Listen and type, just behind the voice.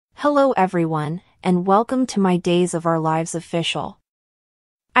Hello everyone, and welcome to my Days of Our Lives official.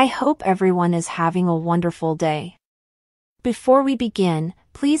 I hope everyone is having a wonderful day. Before we begin,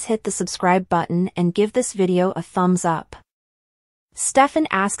 please hit the subscribe button and give this video a thumbs up. Stefan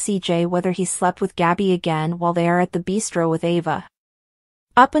asks EJ whether he slept with Gabi again while they are at the bistro with Ava.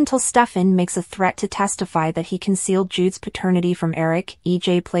 Up until Stefan makes a threat to testify that he concealed Jude's paternity from Eric,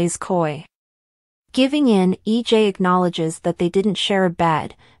 EJ plays coy. Giving in, EJ acknowledges that they didn't share a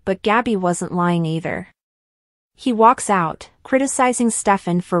bed, but Gabi wasn't lying either. He walks out, criticizing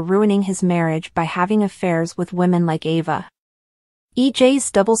Stefan for ruining his marriage by having affairs with women like Ava.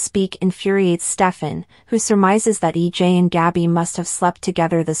 EJ's doublespeak infuriates Stefan, who surmises that EJ and Gabi must have slept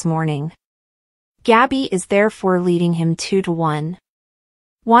together this morning. Gabi is therefore leading him 2-1.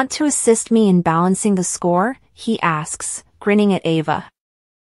 "Want to assist me in balancing the score?" he asks, grinning at Ava.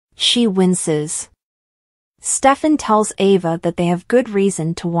 She winces. Stefan tells Ava that they have good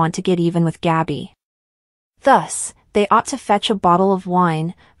reason to want to get even with Gabi. Thus, they ought to fetch a bottle of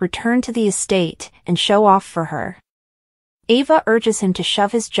wine, return to the estate, and show off for her. Ava urges him to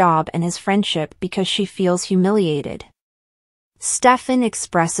shove his job and his friendship because she feels humiliated. Stefan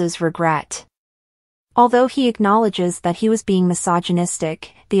expresses regret. Although he acknowledges that he was being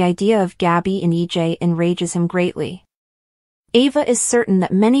misogynistic, the idea of Gabi and EJ enrages him greatly. Ava is certain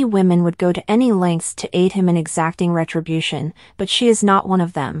that many women would go to any lengths to aid him in exacting retribution, but she is not one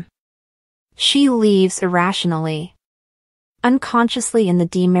of them. She leaves irrationally. Unconsciously in the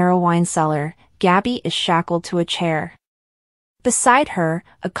DiMero wine cellar, Gabi is shackled to a chair. Beside her,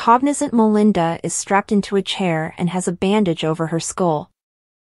 a cognizant Melinda is strapped into a chair and has a bandage over her skull.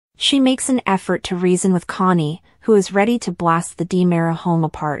 She makes an effort to reason with Connie, who is ready to blast the DiMero home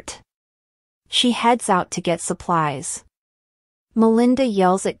apart. She heads out to get supplies. Melinda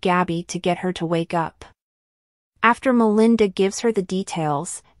yells at Gabi to get her to wake up. After Melinda gives her the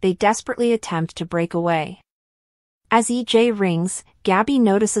details, they desperately attempt to break away. As EJ rings, Gabi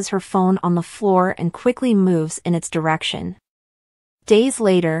notices her phone on the floor and quickly moves in its direction. Days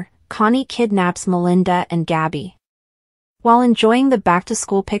later, Connie kidnaps Melinda and Gabi. While enjoying the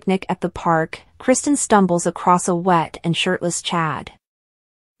back-to-school picnic at the park, Kristen stumbles across a wet and shirtless Chad.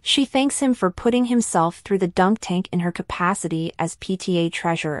 She thanks him for putting himself through the dunk tank in her capacity as PTA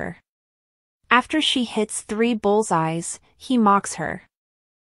treasurer. After she hits 3 bullseyes, he mocks her.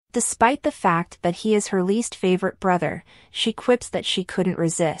 Despite the fact that he is her least favorite brother, she quips that she couldn't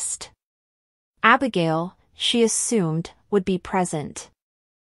resist. Abigail, she assumed, would be present.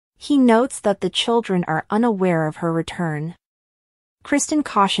 He notes that the children are unaware of her return. Kristen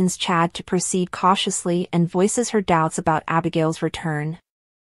cautions Chad to proceed cautiously and voices her doubts about Abigail's return.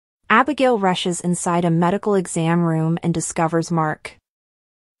 Abigail rushes inside a medical exam room and discovers Mark.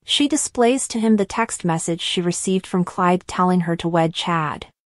 She displays to him the text message she received from Clyde telling her to wed Chad.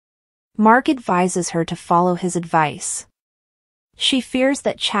 Mark advises her to follow his advice. She fears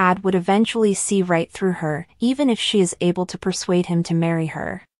that Chad would eventually see right through her, even if she is able to persuade him to marry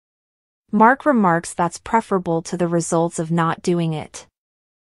her. Mark remarks that's preferable to the results of not doing it.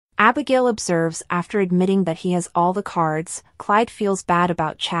 Abigail observes after admitting that he has all the cards, Clyde feels bad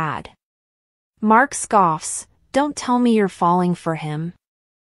about Chad. Mark scoffs, "Don't tell me you're falling for him."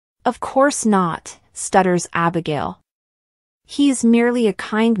 "Of course not," stutters Abigail. "He is merely a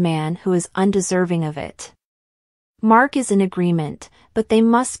kind man who is undeserving of it." Mark is in agreement, but they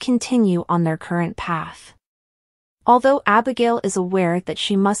must continue on their current path. Although Abigail is aware that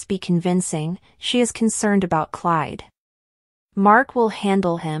she must be convincing, she is concerned about Clyde. Mark will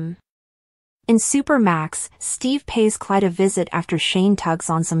handle him. In Supermax, Steve pays Clyde a visit after Shane tugs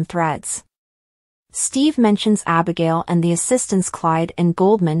on some threads. Steve mentions Abigail and the assistance Clyde and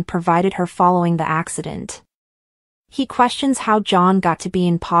Goldman provided her following the accident. He questions how John got to be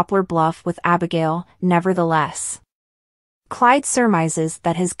in Poplar Bluff with Abigail, nevertheless. Clyde surmises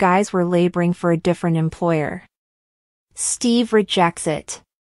that his guys were laboring for a different employer. Steve rejects it.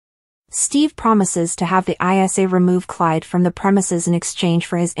 Steve promises to have the ISA remove Clyde from the premises in exchange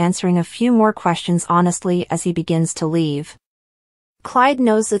for his answering a few more questions honestly as he begins to leave. Clyde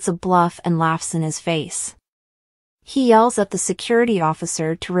knows it's a bluff and laughs in his face. He yells at the security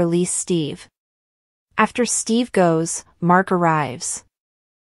officer to release Steve. After Steve goes, Mark arrives.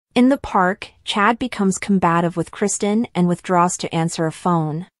 In the park, Chad becomes combative with Kristen and withdraws to answer a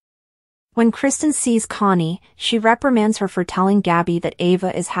phone. When Kristen sees Connie, she reprimands her for telling Gabi that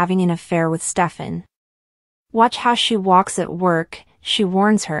Ava is having an affair with Stefan. "Watch how she walks at work," she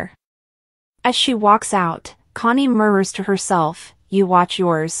warns her. As she walks out, Connie murmurs to herself, "You watch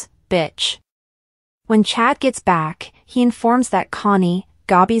yours, bitch." When Chad gets back, he informs that Connie,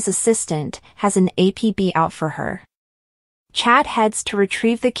 Gabi's assistant, has an APB out for her. Chad heads to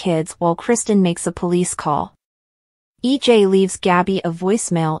retrieve the kids while Kristen makes a police call. EJ leaves Gabi a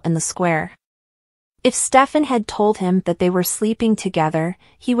voicemail in the square. If Stefan had told him that they were sleeping together,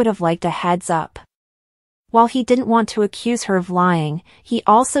 he would have liked a heads up. While he didn't want to accuse her of lying, he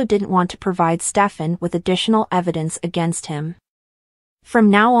also didn't want to provide Stefan with additional evidence against him. From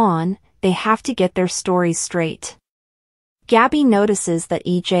now on, they have to get their stories straight. Gabi notices that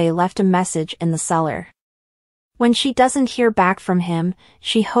EJ left a message in the cellar. When she doesn't hear back from him,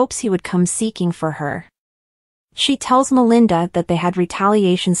 she hopes he would come seeking for her. She tells Melinda that they had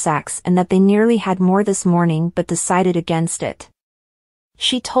retaliation sex and that they nearly had more this morning but decided against it.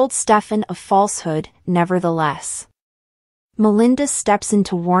 She told Stefan a falsehood, nevertheless. Melinda steps in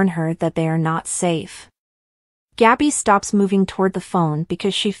to warn her that they are not safe. Gabi stops moving toward the phone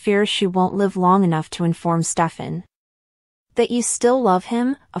because she fears she won't live long enough to inform Stefan. That you still love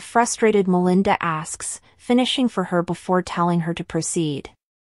him? A frustrated Melinda asks, finishing for her before telling her to proceed.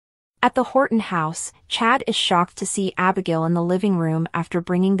 At the Horton house, Chad is shocked to see Abigail in the living room after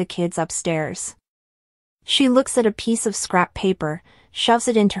bringing the kids upstairs. She looks at a piece of scrap paper, shoves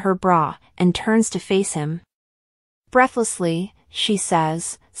it into her bra, and turns to face him. Breathlessly, she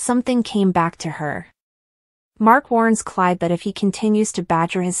says, something came back to her. Mark warns Clyde that if he continues to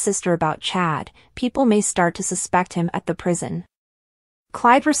badger his sister about Chad, people may start to suspect him at the prison.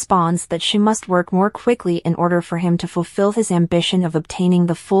 Clyde responds that she must work more quickly in order for him to fulfill his ambition of obtaining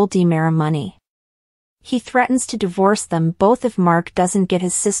the full DiMera money. He threatens to divorce them both if Mark doesn't get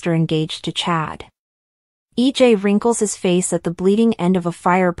his sister engaged to Chad. EJ wrinkles his face at the bleeding end of a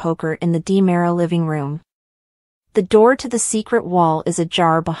fire poker in the DiMera living room. The door to the secret wall is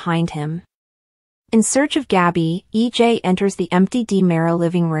ajar behind him. In search of Gabi, EJ enters the empty DiMera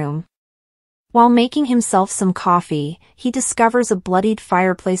living room. While making himself some coffee, he discovers a bloodied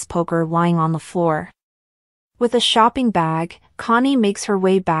fireplace poker lying on the floor. With a shopping bag, Connie makes her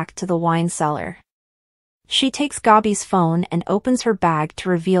way back to the wine cellar. She takes Gabi's phone and opens her bag to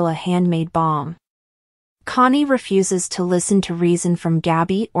reveal a handmade bomb. Connie refuses to listen to reason from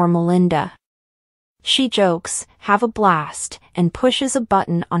Gabi or Melinda. She jokes, "Have a blast," and pushes a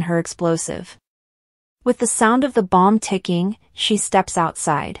button on her explosive. With the sound of the bomb ticking, she steps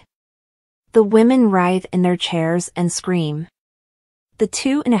outside. The women writhe in their chairs and scream. The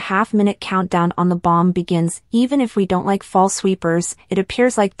 2.5-minute countdown on the bomb begins. Even if we don't like fall sweepers, it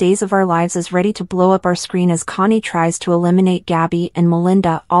appears like Days of Our Lives is ready to blow up our screen as Connie tries to eliminate Gabi and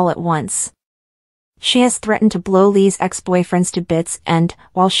Melinda all at once. She has threatened to blow Lee's ex-boyfriends to bits and,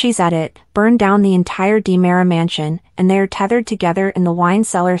 while she's at it, burn down the entire DiMera mansion, and they are tethered together in the wine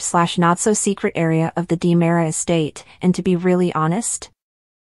cellar/not-so-secret area of the DiMera estate, and to be really honest,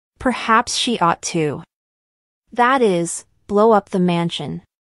 perhaps she ought to. That is, blow up the mansion.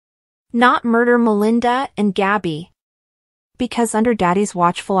 Not murder Melinda and Gabi. Because under Daddy's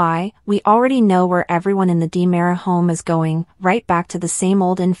watchful eye, we already know where everyone in the DiMera home is going, right back to the same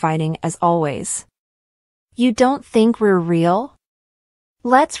old infighting as always. You don't think we're real?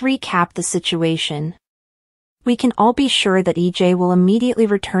 Let's recap the situation. We can all be sure that EJ will immediately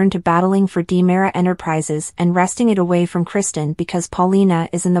return to battling for DiMera Enterprises and wresting it away from Kristen because Paulina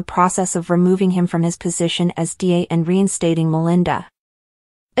is in the process of removing him from his position as DA and reinstating Melinda.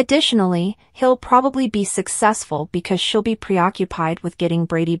 Additionally, he'll probably be successful because she'll be preoccupied with getting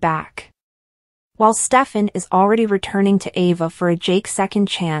Brady back. While Stefan is already returning to Ava for a Jake second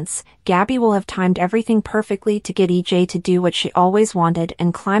chance, Gabi will have timed everything perfectly to get EJ to do what she always wanted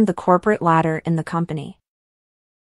and climb the corporate ladder in the company.